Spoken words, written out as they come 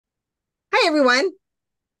Hi, everyone.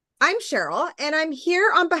 I'm Cheryl, and I'm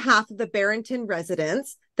here on behalf of the Barrington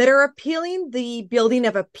residents that are appealing the building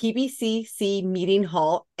of a PBCC meeting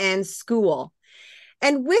hall and school.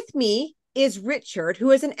 And with me is Richard, who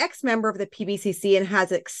is an ex-member of the PBCC and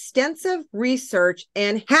has extensive research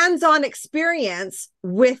and hands-on experience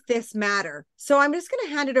with this matter. So I'm just going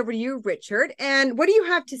to hand it over to you, Richard. And what do you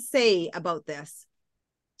have to say about this?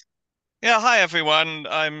 Yeah, hi everyone.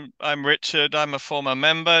 I'm Richard. I'm a former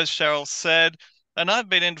member, as Cheryl said, and I've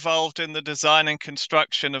been involved in the design and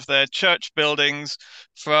construction of their church buildings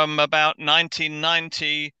from about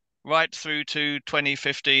 1990 right through to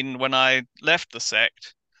 2015 when I left the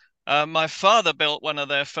sect. My father built one of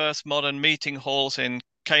their first modern meeting halls in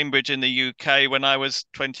Cambridge in the UK when I was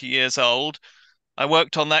 20 years old. I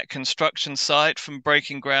worked on that construction site from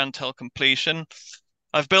breaking ground till completion.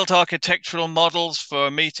 I've built architectural models for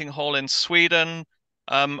a meeting hall in Sweden.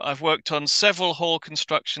 I've worked on several hall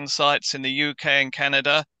construction sites in the UK and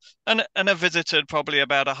Canada, and have visited probably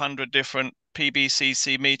about 100 different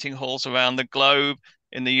PBCC meeting halls around the globe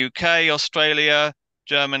in the UK, Australia,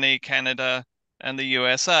 Germany, Canada, and the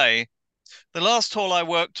USA. The last hall I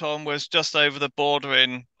worked on was just over the border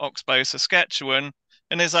in Oxbow, Saskatchewan,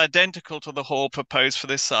 and is identical to the hall proposed for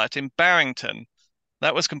this site in Barrington.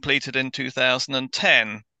 That was completed in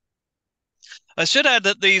 2010. I should add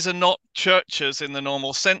that these are not churches in the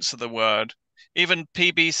normal sense of the word. Even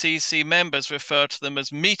PBCC members refer to them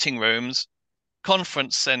as meeting rooms.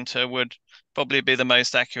 Conference centre would probably be the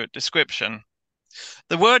most accurate description.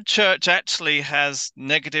 The word church actually has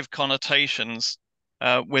negative connotations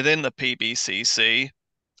within the PBCC,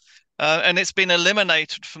 and it's been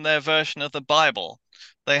eliminated from their version of the Bible.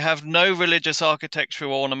 They have no religious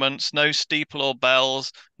architectural ornaments, no steeple or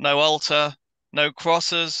bells, no altar, no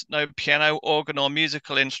crosses, no piano, organ, or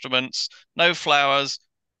musical instruments, no flowers,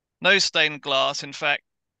 no stained glass, in fact,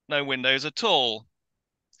 no windows at all.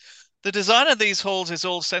 The design of these halls is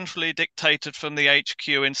all centrally dictated from the HQ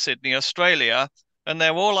in Sydney, Australia, and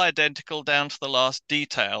they're all identical down to the last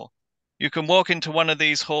detail. You can walk into one of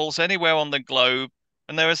these halls anywhere on the globe,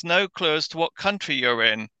 and there is no clue as to what country you're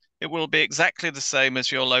in. It will be exactly the same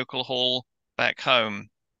as your local hall back home.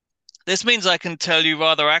 This means I can tell you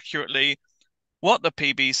rather accurately what the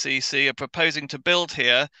PBCC are proposing to build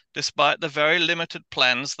here, despite the very limited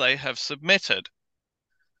plans they have submitted.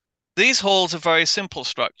 These halls are very simple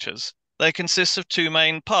structures. They consist of two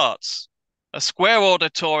main parts: a square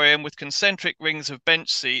auditorium with concentric rings of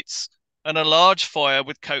bench seats, and a large foyer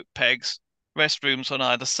with coat pegs, restrooms on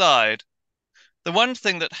either side. The one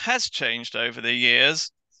thing that has changed over the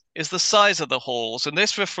years is the size of the halls, and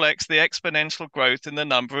this reflects the exponential growth in the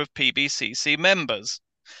number of PBCC members.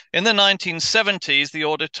 In the 1970s, the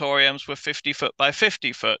auditoriums were 50 foot by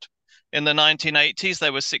 50 foot. In the 1980s, they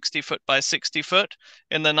were 60 foot by 60 foot.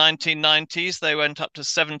 In the 1990s, they went up to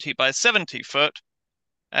 70 by 70 foot,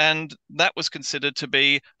 and that was considered to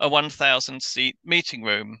be a 1,000 seat meeting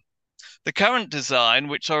room. The current design,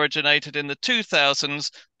 which originated in the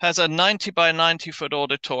 2000s, has a 90 by 90 foot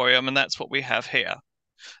auditorium, and that's what we have here.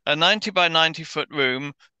 A 90 by 90 foot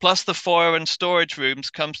room plus the foyer and storage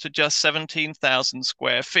rooms comes to just 17,000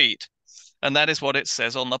 square feet. And that is what it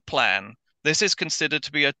says on the plan. This is considered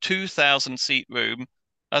to be a 2,000 seat room,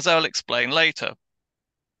 as I'll explain later.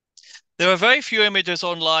 There are very few images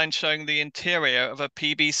online showing the interior of a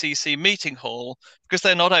PBCC meeting hall because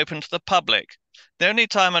they're not open to the public. The only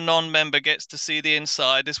time a non-member gets to see the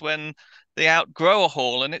inside is when they outgrow a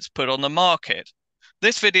hall and it's put on the market.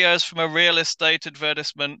 This video is from a real estate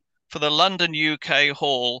advertisement for the London, UK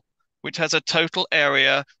hall, which has a total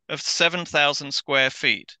area of 7,000 square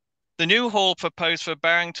feet. The new hall proposed for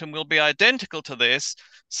Barrington will be identical to this,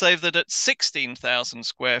 save that at 16,000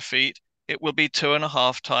 square feet, it will be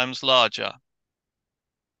 2.5 times larger.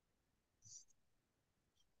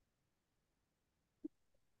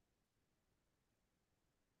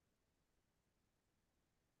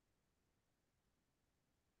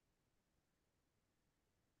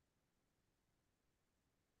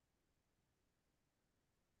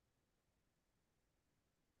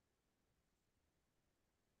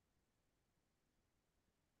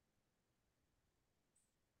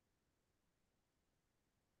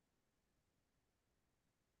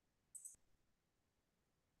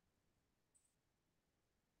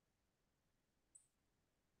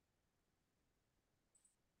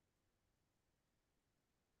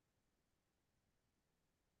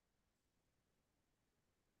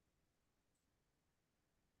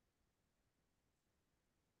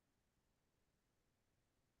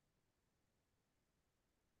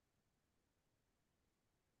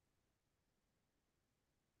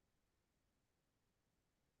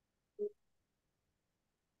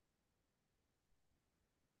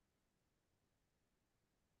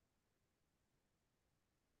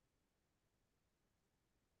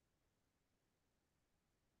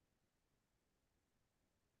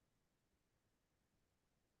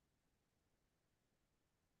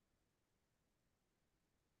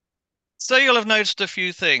 So you'll have noticed a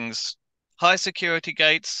few things. High security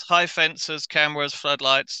gates, high fences, cameras,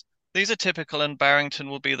 floodlights. These are typical, and Barrington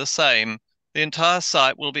will be the same. The entire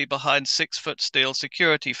site will be behind 6-foot steel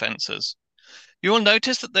security fences. You will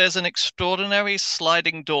notice that there's an extraordinary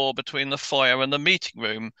sliding door between the foyer and the meeting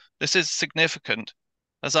room. This is significant,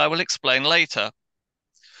 as I will explain later.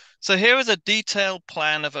 So here is a detailed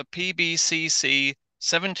plan of a PBCC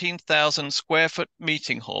 17,000 square foot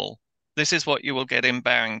meeting hall. This is what you will get in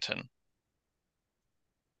Barrington.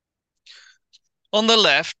 On the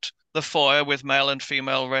left, the foyer with male and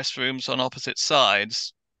female restrooms on opposite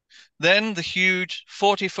sides. Then the huge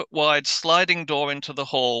 40-foot wide sliding door into the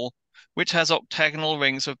hall, which has octagonal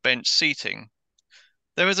rings of bench seating.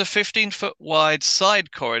 There is a 15-foot wide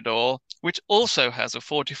side corridor, which also has a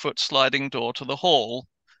 40-foot sliding door to the hall.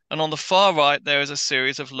 And on the far right, there is a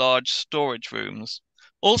series of large storage rooms.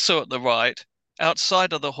 Also at the right,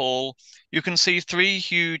 outside of the hall, you can see 3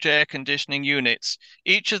 huge air conditioning units.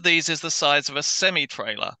 Each of these is the size of a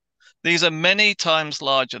semi-trailer. These are many times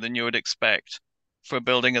larger than you would expect for a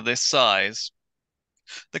building of this size.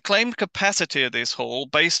 The claimed capacity of this hall,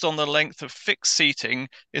 based on the length of fixed seating,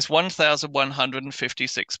 is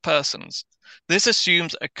 1,156 persons. This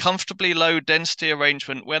assumes a comfortably low density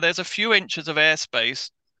arrangement where there's a few inches of airspace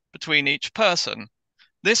between each person.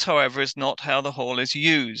 This, however, is not how the hall is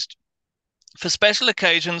used. For special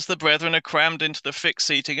occasions, the brethren are crammed into the fixed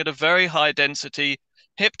seating at a very high density,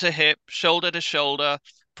 hip to hip, shoulder to shoulder,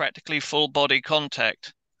 practically full body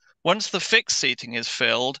contact. Once the fixed seating is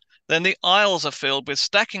filled, then the aisles are filled with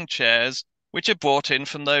stacking chairs, which are brought in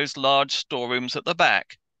from those large storerooms at the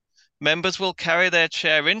back. Members will carry their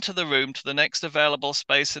chair into the room to the next available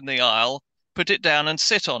space in the aisle, put it down and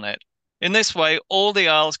sit on it. In this way, all the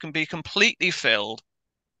aisles can be completely filled.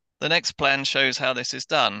 The next plan shows how this is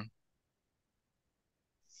done.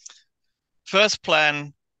 First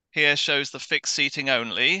plan here shows the fixed seating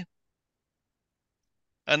only.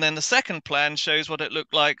 And then the second plan shows what it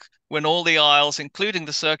looked like when all the aisles, including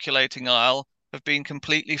the circulating aisle, have been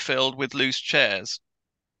completely filled with loose chairs.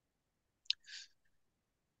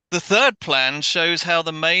 The third plan shows how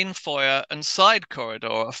the main foyer and side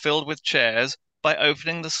corridor are filled with chairs by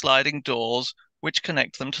opening the sliding doors which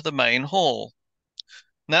connect them to the main hall.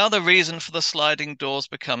 Now the reason for the sliding doors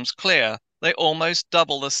becomes clear. They almost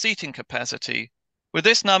double the seating capacity. With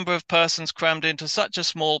this number of persons crammed into such a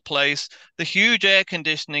small place, the huge air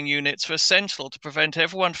conditioning units are essential to prevent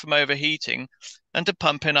everyone from overheating and to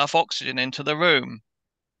pump enough oxygen into the room.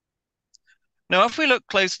 Now, if we look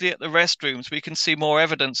closely at the restrooms, we can see more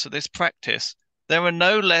evidence of this practice. There are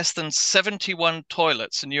no less than 71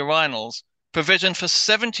 toilets and urinals, provision for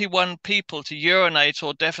 71 people to urinate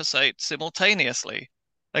or defecate simultaneously.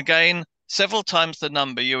 Again, several times the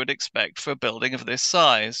number you would expect for a building of this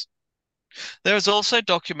size. There is also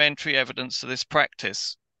documentary evidence of this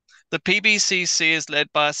practice. The PBCC is led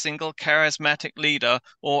by a single charismatic leader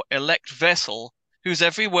or elect vessel, whose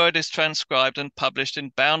every word is transcribed and published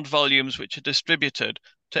in bound volumes which are distributed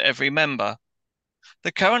to every member.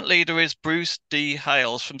 The current leader is Bruce D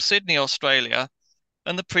Hales from Sydney, Australia,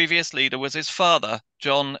 and the previous leader was his father,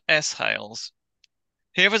 John S. Hales.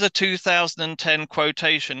 Here is a 2010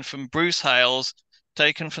 quotation from Bruce Hales,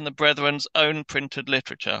 taken from the Brethren's own printed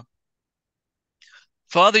literature.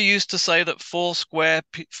 Father used to say that 4 square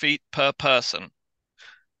feet per person.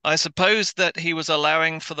 I suppose that he was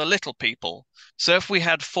allowing for the little people. So if we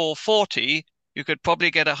had 440, you could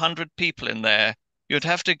probably get 100 people in there. You'd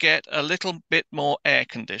have to get a little bit more air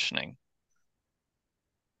conditioning.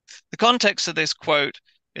 The context of this quote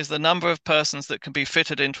is the number of persons that can be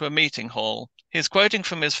fitted into a meeting hall. He's quoting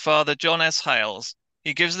from his father, John S. Hales.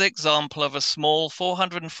 He gives the example of a small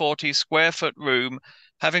 440 square foot room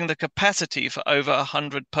having the capacity for over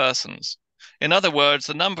 100 persons. In other words,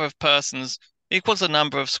 the number of persons equals the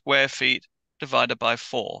number of square feet divided by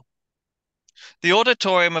 4. The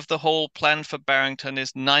auditorium of the hall planned for Barrington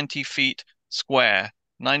is 90 feet square.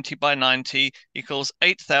 90 by 90 equals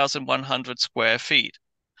 8,100 square feet.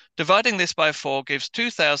 Dividing this by 4 gives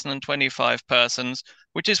 2,025 persons,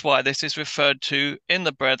 which is why this is referred to in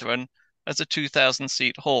the Brethren as a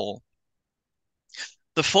 2,000-seat hall.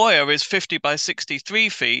 The foyer is 50 by 63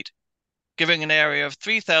 feet, giving an area of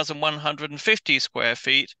 3,150 square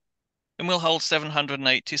feet, and will hold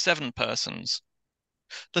 787 persons.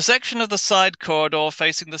 The section of the side corridor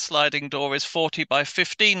facing the sliding door is 40 by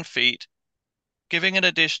 15 feet, giving an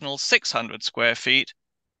additional 600 square feet,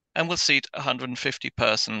 and will seat 150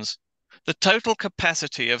 persons. The total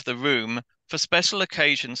capacity of the room for special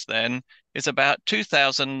occasions then is about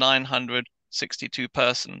 2,962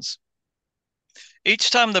 persons. Each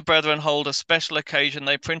time the Brethren hold a special occasion,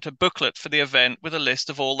 they print a booklet for the event with a list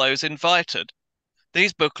of all those invited.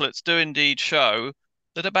 These booklets do indeed show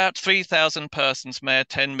that about 3,000 persons may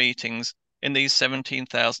attend meetings in these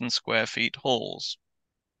 17,000 square feet halls.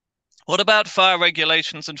 What about fire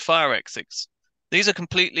regulations and fire exits? These are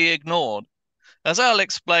completely ignored. As I'll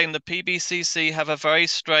explain, the PBCC have a very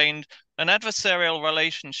strained and adversarial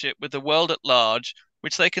relationship with the world at large,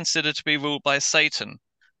 which they consider to be ruled by Satan.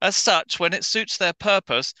 As such, when it suits their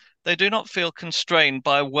purpose, they do not feel constrained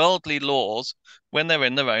by worldly laws when they're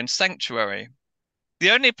in their own sanctuary. The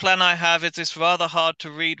only plan I have is this rather hard to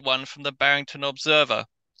read one from the Barrington Observer.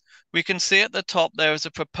 We can see at the top there is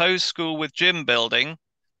a proposed school with gym building,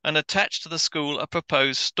 and attached to the school a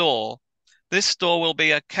proposed store. This store will be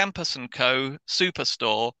a Campus & Co.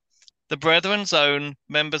 superstore, the Brethren's own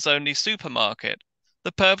members-only supermarket,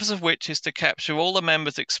 the purpose of which is to capture all the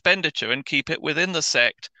members' expenditure and keep it within the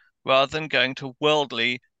sect rather than going to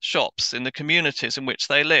worldly shops in the communities in which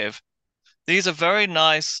they live. These are very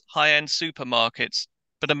nice high-end supermarkets,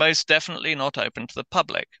 but are most definitely not open to the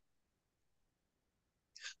public.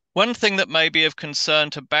 One thing that may be of concern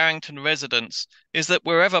to Barrington residents is that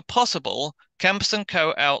wherever possible, Campus &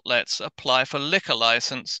 Co. outlets apply for liquor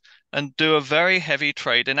license and do a very heavy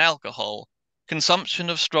trade in alcohol, consumption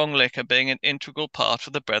of strong liquor being an integral part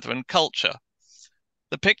of the Brethren culture.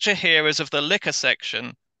 The picture here is of the liquor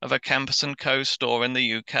section of a Campus & Co. store in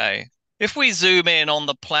the UK. If we zoom in on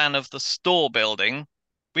the plan of the store building,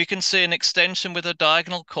 we can see an extension with a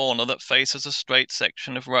diagonal corner that faces a straight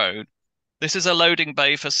section of road. This is a loading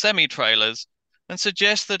bay for semi-trailers and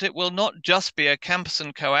suggests that it will not just be a Campus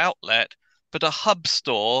 & Co. outlet, but a hub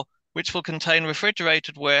store which will contain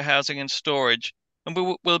refrigerated warehousing and storage and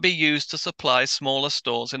will be used to supply smaller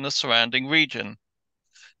stores in the surrounding region.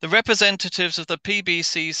 The representatives of the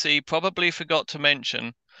PBCC probably forgot to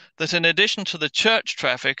mention that in addition to the church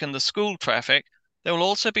traffic and the school traffic, there will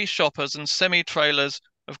also be shoppers and semi-trailers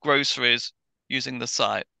of groceries using the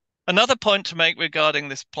site. Another point to make regarding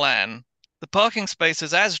this plan: the parking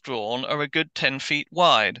spaces as drawn are a good 10 feet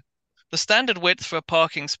wide. The standard width for a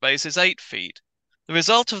parking space is 8 feet. The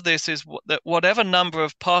result of this is that whatever number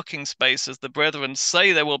of parking spaces the Brethren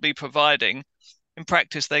say they will be providing, in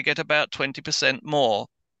practice they get about 20% more.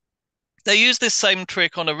 They used this same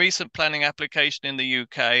trick on a recent planning application in the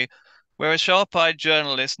UK, where a sharp-eyed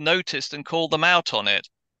journalist noticed and called them out on it.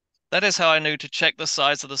 That is how I knew to check the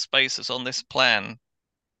size of the spaces on this plan.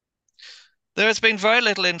 There has been very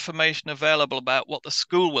little information available about what the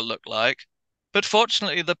school will look like, but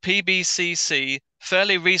fortunately the PBCC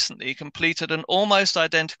fairly recently completed an almost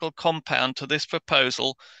identical compound to this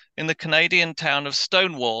proposal in the Canadian town of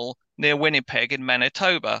Stonewall near Winnipeg in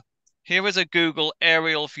Manitoba. Here is a Google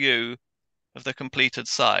aerial view of the completed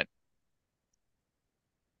site.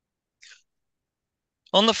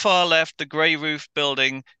 On the far left, the grey roof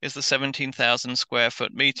building is the 17,000 square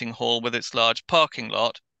foot meeting hall with its large parking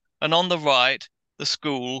lot, and on the right, the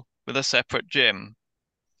school with a separate gym.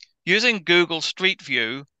 Using Google Street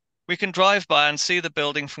View, we can drive by and see the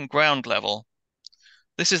building from ground level.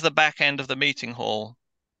 This is the back end of the meeting hall.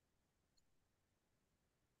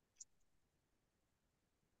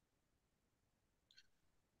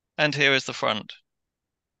 And here is the front.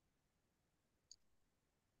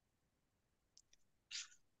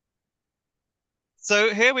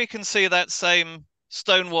 So here we can see that same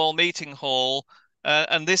Stonewall meeting hall,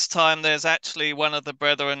 and this time there's actually one of the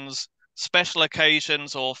Brethren's special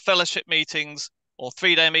occasions or fellowship meetings or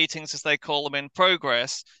 3-day meetings as they call them in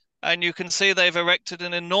progress. And you can see they've erected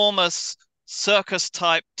an enormous circus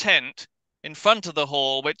type tent in front of the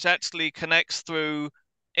hall, which actually connects through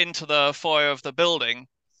into the foyer of the building.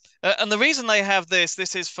 And the reason they have this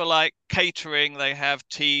is for like catering. They have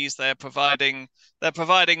teas. They're providing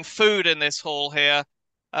food in this hall here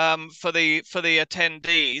for the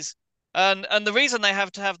attendees. And the reason they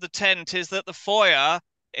have to have the tent is that the foyer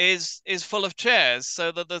is full of chairs,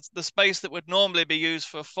 so that the space that would normally be used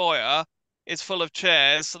for a foyer is full of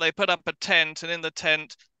chairs. So they put up a tent, and in the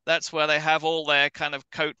tent, that's where they have all their kind of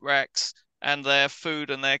coat racks and their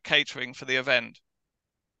food and their catering for the event.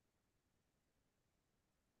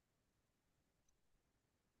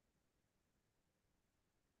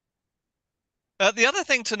 The other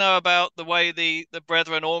thing to know about the way the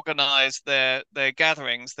Brethren organize their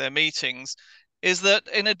gatherings, their meetings, is that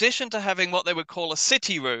in addition to having what they would call a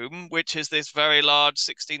city room, which is this very large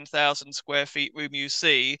 16,000 square feet room you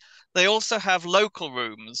see, they also have local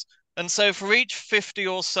rooms. And so for each 50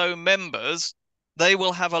 or so members, they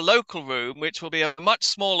will have a local room, which will be a much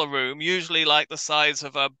smaller room, usually like the size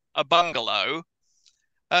of a bungalow.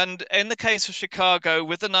 And in the case of Chicago,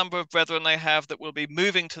 with the number of Brethren they have that will be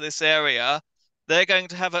moving to this area, they're going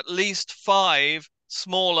to have at least 5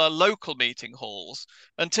 smaller local meeting halls.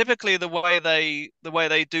 And typically the way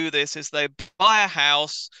they do this is they buy a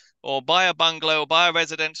house or buy a bungalow or buy a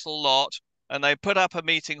residential lot, and they put up a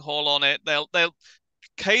meeting hall on it. They'll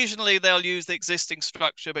occasionally they'll use the existing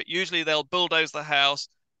structure, but usually they'll bulldoze the house,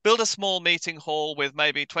 build a small meeting hall with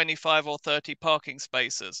maybe 25 or 30 parking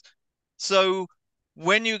spaces. So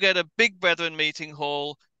when you get a big Brethren meeting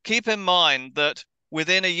hall, keep in mind that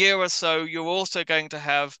within a year or so, you're also going to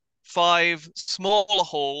have 5 smaller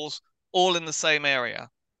halls all in the same area.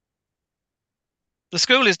 The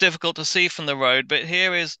school is difficult to see from the road, but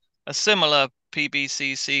here is a similar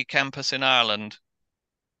PBCC campus in Ireland.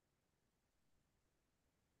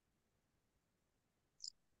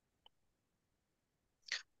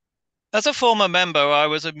 As a former member, I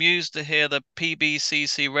was amused to hear the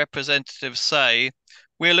PBCC representative say,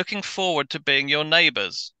 "We're looking forward to being your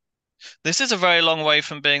neighbours." This is a very long way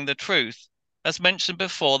from being the truth. As mentioned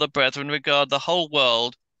before, the Brethren regard the whole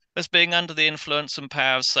world as being under the influence and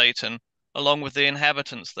power of Satan, along with the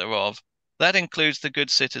inhabitants thereof. That includes the good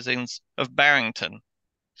citizens of Barrington.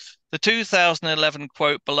 The 2011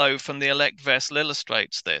 quote below from the elect vessel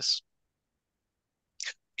illustrates this.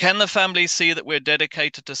 Can the family see that we're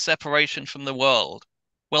dedicated to separation from the world?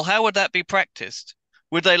 Well, how would that be practiced?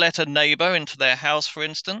 Would they let a neighbour into their house, for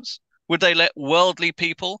instance? Would they let worldly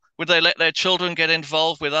people? Would they let their children get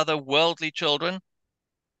involved with other worldly children?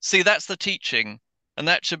 See, that's the teaching, and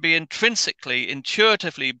that should be intrinsically,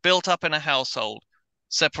 intuitively built up in a household,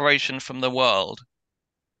 separation from the world.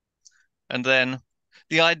 And then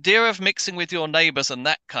the idea of mixing with your neighbours and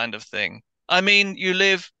that kind of thing. I mean, you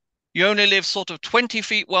only live sort of 20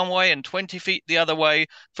 feet one way and 20 feet the other way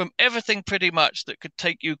from everything pretty much that could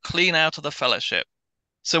take you clean out of the fellowship.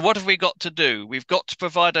 So what have we got to do? We've got to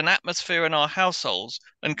provide an atmosphere in our households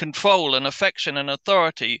and control and affection and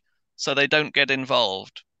authority so they don't get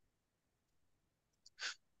involved.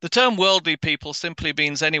 The term worldly people simply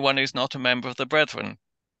means anyone who's not a member of the Brethren.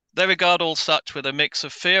 They regard all such with a mix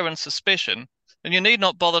of fear and suspicion, and you need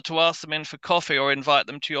not bother to ask them in for coffee or invite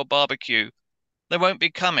them to your barbecue. They won't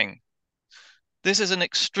be coming. This is an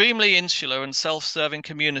extremely insular and self-serving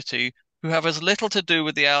community who have as little to do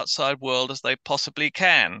with the outside world as they possibly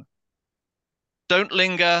can. Don't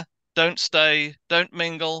linger, don't stay, don't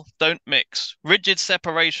mingle, don't mix. Rigid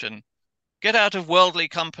separation. Get out of worldly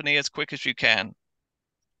company as quick as you can.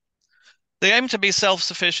 They aim to be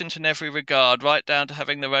self-sufficient in every regard, right down to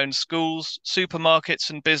having their own schools, supermarkets,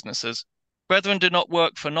 and businesses. Brethren do not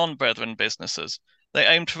work for non-Brethren businesses. They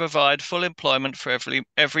aim to provide full employment for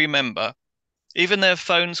every member. Even their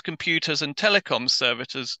phones, computers, and telecom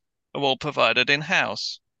services are all provided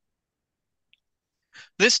in-house.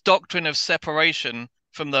 This doctrine of separation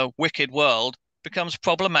from the wicked world becomes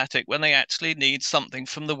problematic when they actually need something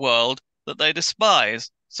from the world that they despise,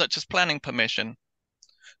 such as planning permission.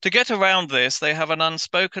 To get around this, they have an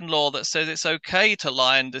unspoken law that says it's okay to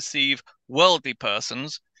lie and deceive worldly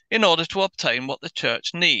persons in order to obtain what the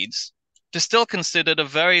church needs. It is still considered a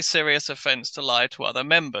very serious offence to lie to other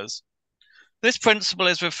members. This principle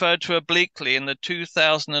is referred to obliquely in the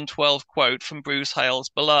 2012 quote from Bruce Hales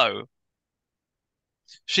below.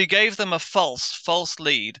 She gave them a false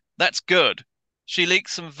lead. That's good. She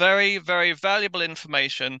leaked some very, very valuable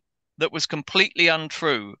information that was completely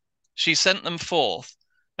untrue. She sent them forth,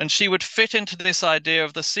 and she would fit into this idea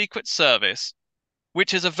of the Secret Service,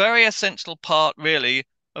 which is a very essential part, really,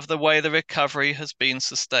 of the way the recovery has been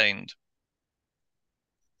sustained.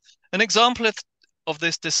 An example of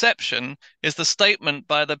this deception is the statement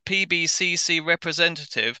by the PBCC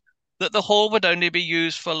representative that the hall would only be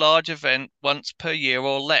used for a large event once per year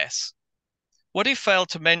or less. What he failed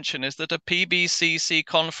to mention is that a PBCC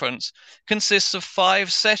conference consists of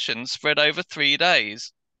 5 sessions spread over 3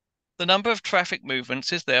 days. The number of traffic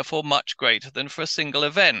movements is therefore much greater than for a single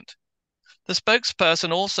event. The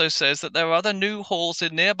spokesperson also says that there are other new halls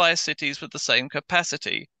in nearby cities with the same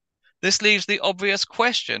capacity. This leaves the obvious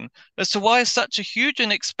question as to why such a huge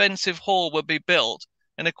and expensive hall would be built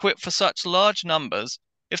and equipped for such large numbers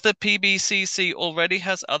if the PBCC already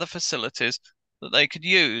has other facilities that they could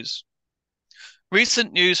use.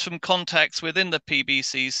 Recent news from contacts within the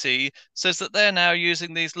PBCC says that they are now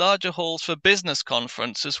using these larger halls for business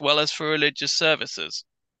conference as well as for religious services.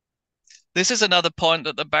 This is another point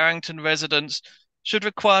that the Barrington residents should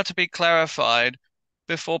require to be clarified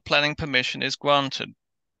before planning permission is granted.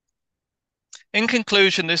 In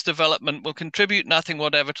conclusion, this development will contribute nothing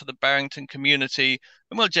whatever to the Barrington community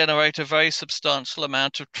and will generate a very substantial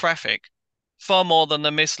amount of traffic, far more than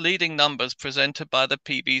the misleading numbers presented by the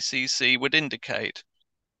PBCC would indicate.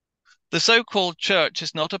 The so-called church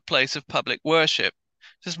is not a place of public worship.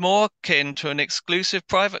 This is more akin to an exclusive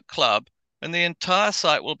private club, and the entire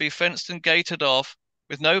site will be fenced and gated off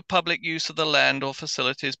with no public use of the land or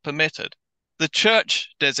facilities permitted. The church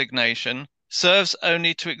designation serves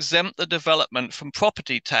only to exempt the development from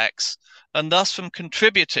property tax and thus from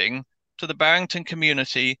contributing to the Barrington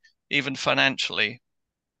community even financially.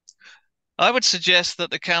 I would suggest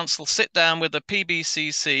that the council sit down with the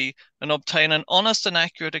PBCC and obtain an honest and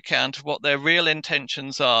accurate account of what their real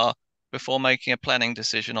intentions are before making a planning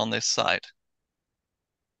decision on this site.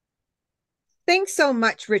 Thanks so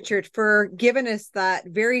much, Richard, for giving us that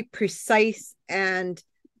very precise and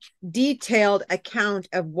detailed account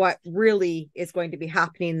of what really is going to be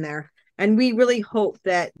happening there. And we really hope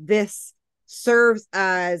that this serves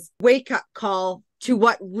as a wake-up call to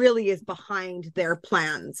what really is behind their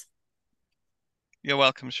plans. You're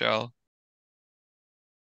welcome, Cheryl.